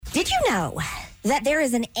Did you know that there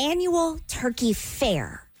is an annual turkey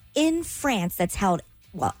fair in France that's held,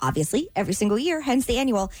 well, obviously, every single year, hence the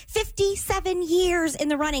annual, 57 years in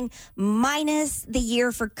the running, minus the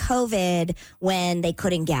year for COVID when they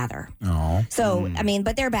couldn't gather. Oh. So, I mean,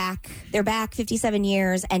 but they're back. They're back 57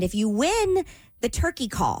 years. And if you win the turkey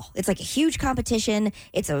call, it's like a huge competition.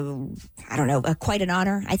 It's quite an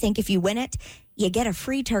honor. I think if you win it, you get a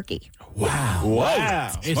free turkey.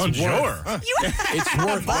 Wow. It's Bonjour. It's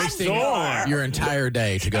worth wasting your entire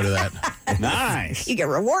day to go to that. Nice. You get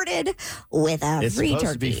rewarded with a It's free supposed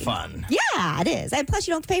turkey. to be fun. Yeah, it is. And plus,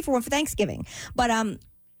 you don't have to pay for one for Thanksgiving. But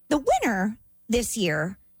the winner this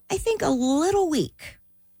year, I think, a little weak.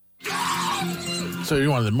 So you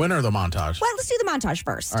want the winner or the montage? Well, let's do the montage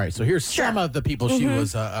first. All right, so here's some of the people she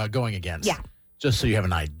was going against. Yeah. Just so you have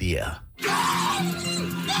an idea.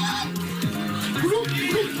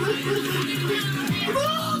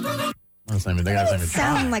 They got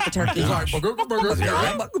Sound like a turkey. Is you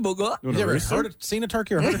ever seen a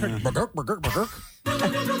turkey or heard a turkey? Burgurk, burgurk, burgurk.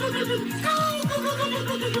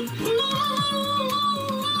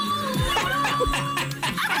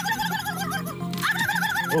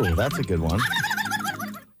 Oh, that's a good one.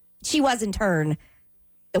 She was, in turn,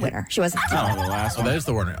 the winner. She was. Oh, the last So one. that is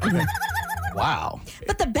the winner. Okay. Wow.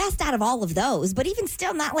 But the best out of all of those, but even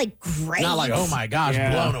still not like great. Not like, oh my gosh,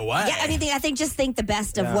 Yeah. blown away. Yeah, I mean, I think the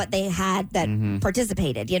best of what they had that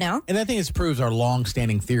participated, you know? And I think this proves our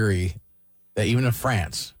long-standing theory that even in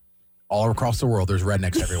France, all across the world, there's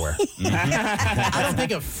rednecks everywhere. I don't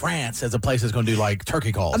think of France as a place that's going to do like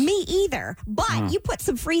turkey calls. Me either. But you put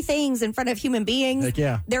some free things in front of human beings, Heck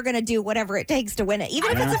yeah. they're going to do whatever it takes to win it,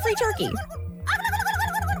 even if it's a free turkey.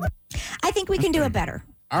 I think we can do it better.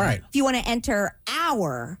 All right. If you want to enter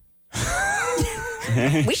our... we should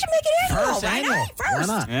make it annual. First Why annual. not? First. Why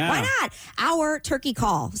not? Yeah. Why not? Our turkey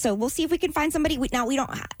call. So we'll see if we can find somebody. We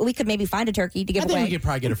could maybe find a turkey to give I think away. we could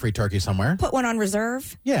probably get a free turkey somewhere. Put one on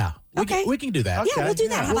reserve. Yeah. Okay. We can do that. Yeah, we'll do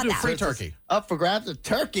that. How We'll about do that? free turkey. Up for grabs, a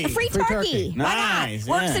turkey. A free Free turkey. turkey. Why Nice,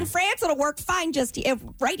 not? Works yeah. in France. It'll work fine just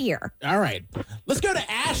right here. All right. Let's go to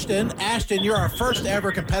Ashton. Ashton, you're our first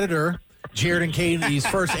ever competitor. Jared and Katie's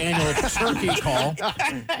first annual turkey call.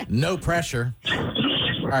 No pressure.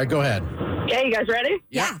 All right, go ahead. Okay, you guys ready?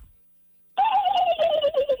 Yeah.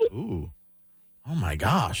 Ooh. Oh, my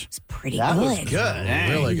gosh. It's pretty That good. was good.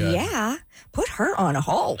 Really good. Yeah. Put her on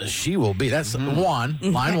hold. She will be. That's one.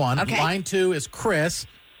 Line one. Okay. Line two is Chris.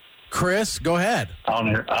 Chris, go ahead. I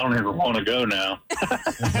don't ever want to go now.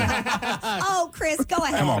 Oh, Chris, go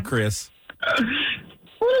ahead. Come on, Chris.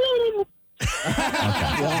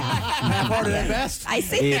 Half-hearted at best. I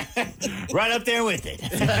see. Right up there with it.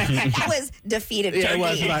 That was defeated turkey. Yeah, it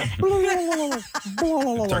was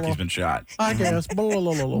like, Turkey's been shot. I guess.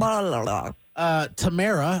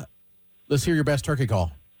 Tamara, let's hear your best turkey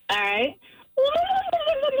call. All right.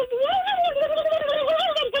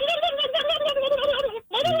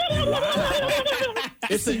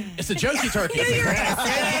 It's a Josie turkey.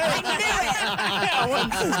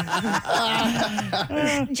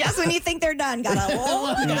 Just when you think they're done, got a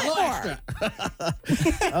little bit more.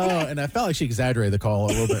 Oh, and I felt like she exaggerated the call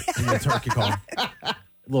a little bit in the turkey call. A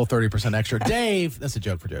little 30% extra. Dave, that's a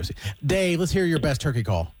joke for Josie. Dave, let's hear your best turkey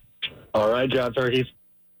call. All right, John Turkeys.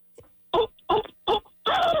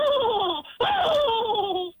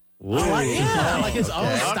 I like his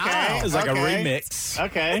own style. It's like a remix.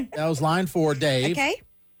 Okay. That was line 4, Dave. Okay.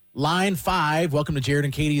 Line 5, welcome to Jared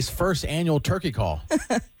and Katie's first annual turkey call.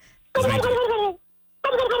 Man,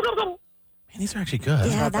 these are actually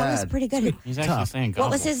good. Yeah, not that was bad. pretty good. He's Tough. actually saying What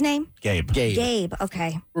was his name? Gabe. Gabe. Gabe.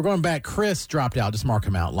 Okay. We're going back. Chris dropped out. Just mark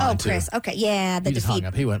him out. Line Oh, 2. Chris. Okay. Yeah, the He just defeat. hung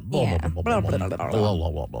up. He went blah, Yeah. blah, blah, blah, blah, blah, blah,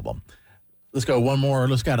 blah, blah, blah. Let's go one more.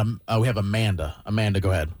 Let's got we have Amanda. Amanda,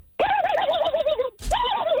 go ahead.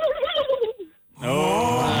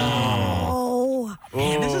 Oh,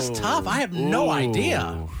 Man, this is tough. I have no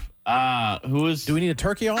idea. Who is? Do we need a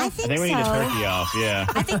turkey off? I I think think we need a so. turkey off. Yeah.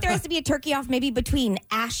 I think there has to be a turkey off maybe between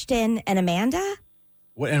Ashton and Amanda.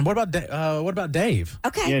 And what about Dave?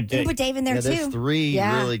 Okay. Yeah, You can put Dave in there Yeah, too. there's three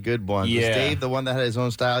Yeah. really good ones. Yeah. Was Dave the one that had his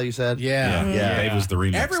own style, you said? Yeah. Dave was the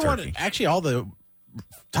remix Everyone, turkey. actually, all the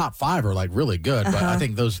top 5 are like really good, but I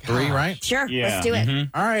think those 3, right? Sure. Yeah. Let's do it.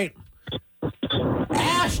 All right.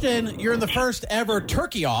 Ashton, you're in the first ever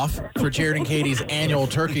turkey off for Jared and Katie's annual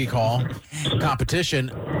turkey call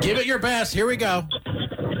competition. Give it your best. Here we go.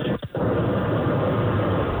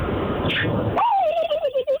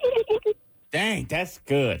 Dang, that's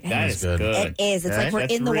good. That is is good. good. It is. It's like we're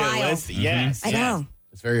That's in the wild. realistic. Yes. I know.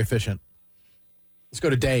 It's very efficient. Let's go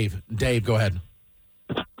to Dave. Dave, go ahead.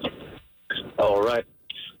 All right.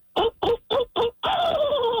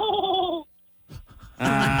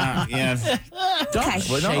 Yeah. Don't Okay.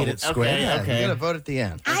 shade it, Squid. Okay. Yeah, you gotta vote at the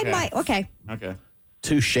end. I might. Okay. Okay.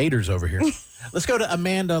 Two shaders over here. Let's go to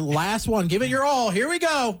Amanda. Last one. Give it your all. Here we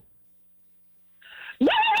go.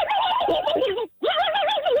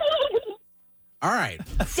 All right.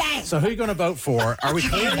 Dang. So who are you going to vote for? Are we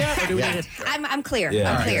clear yet? Or do we need to... I'm clear. Yeah.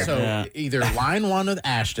 I'm All clear. right, so either line one with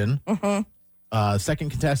Ashton, second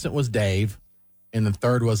contestant was Dave, and the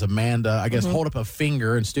third was Amanda. I guess hold up a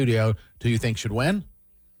finger in studio. Who you think should win?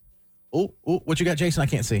 Oh, what you got, Jason? I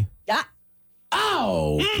can't see. Yeah.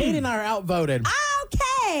 Oh, Katie and I are outvoted.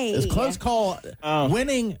 Okay. It's a close call.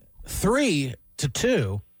 Winning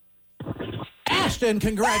 3-2. Ashton,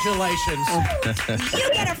 congratulations. You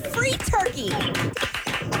get a free turkey.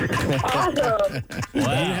 Awesome. You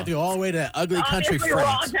didn't have to go all the way to ugly country Obviously,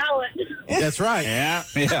 raw France. talent. That's right. Yeah.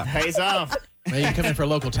 Pays off. Maybe you can come in for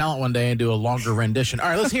local talent one day and do a longer rendition. All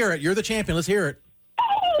right, let's hear it. You're the champion. Let's hear it.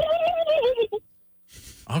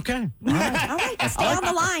 Okay. All right. All right. Stay on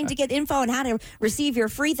the line to get info on how to receive your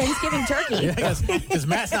free Thanksgiving turkey. Because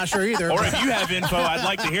Matt's not sure either. Or if you have info, I'd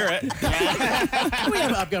like to hear it. We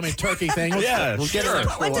have an upcoming turkey thing. Yeah, We'll get sure. it.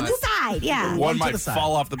 Went to the side. Yeah. One to might the side.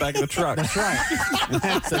 fall off the back of the truck. That's right.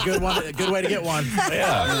 That's a good one. A good way to get one.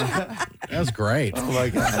 Yeah. That was great. Oh my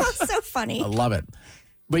God. That's so funny. I love it.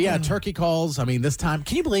 But yeah, turkey calls. I mean, this time,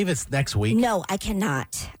 can you believe it's next week? No, I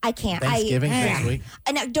cannot. I can't. Thanksgiving next week.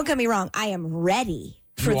 Now, don't get me wrong. I am ready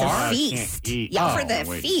for You the are? feast. Can't eat. Yeah, Oh, for the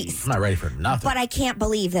wait. feast. I'm not ready for nothing. But I can't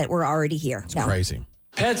believe that we're already here. No. Crazy.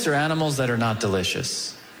 Pets are animals that are not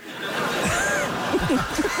delicious.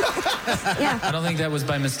 Yeah. I don't think that was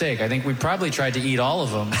by mistake. I think we probably tried to eat all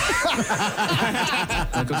of them.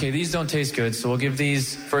 Like, okay, these don't taste good, so we'll give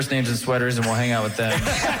these first names and sweaters and we'll hang out with them.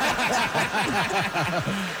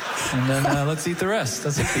 And then let's eat the rest.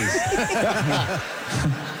 Let's eat these.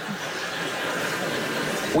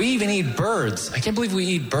 We even eat birds. I can't believe we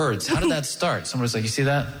eat birds. How did that start? Someone was like, you see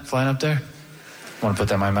that flying up there? I want to put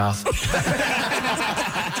that in my mouth.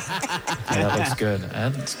 Yeah, that looks good.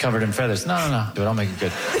 It's covered in feathers. No. Dude, I'll make it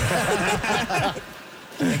good. I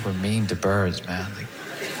think we're mean to birds, man.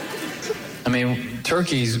 I mean,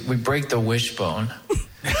 turkeys, we break the wishbone.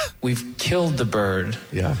 We've killed the bird.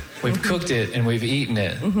 Yeah. We've cooked it and we've eaten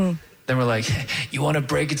it. Mm-hmm. Then we're like, you want to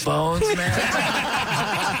break its bones, man?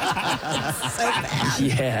 So bad.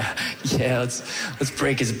 Yeah. Let's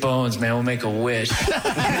break his bones, man. We'll make a wish.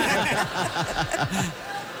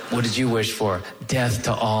 What did you wish for? Death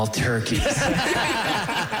to all turkeys.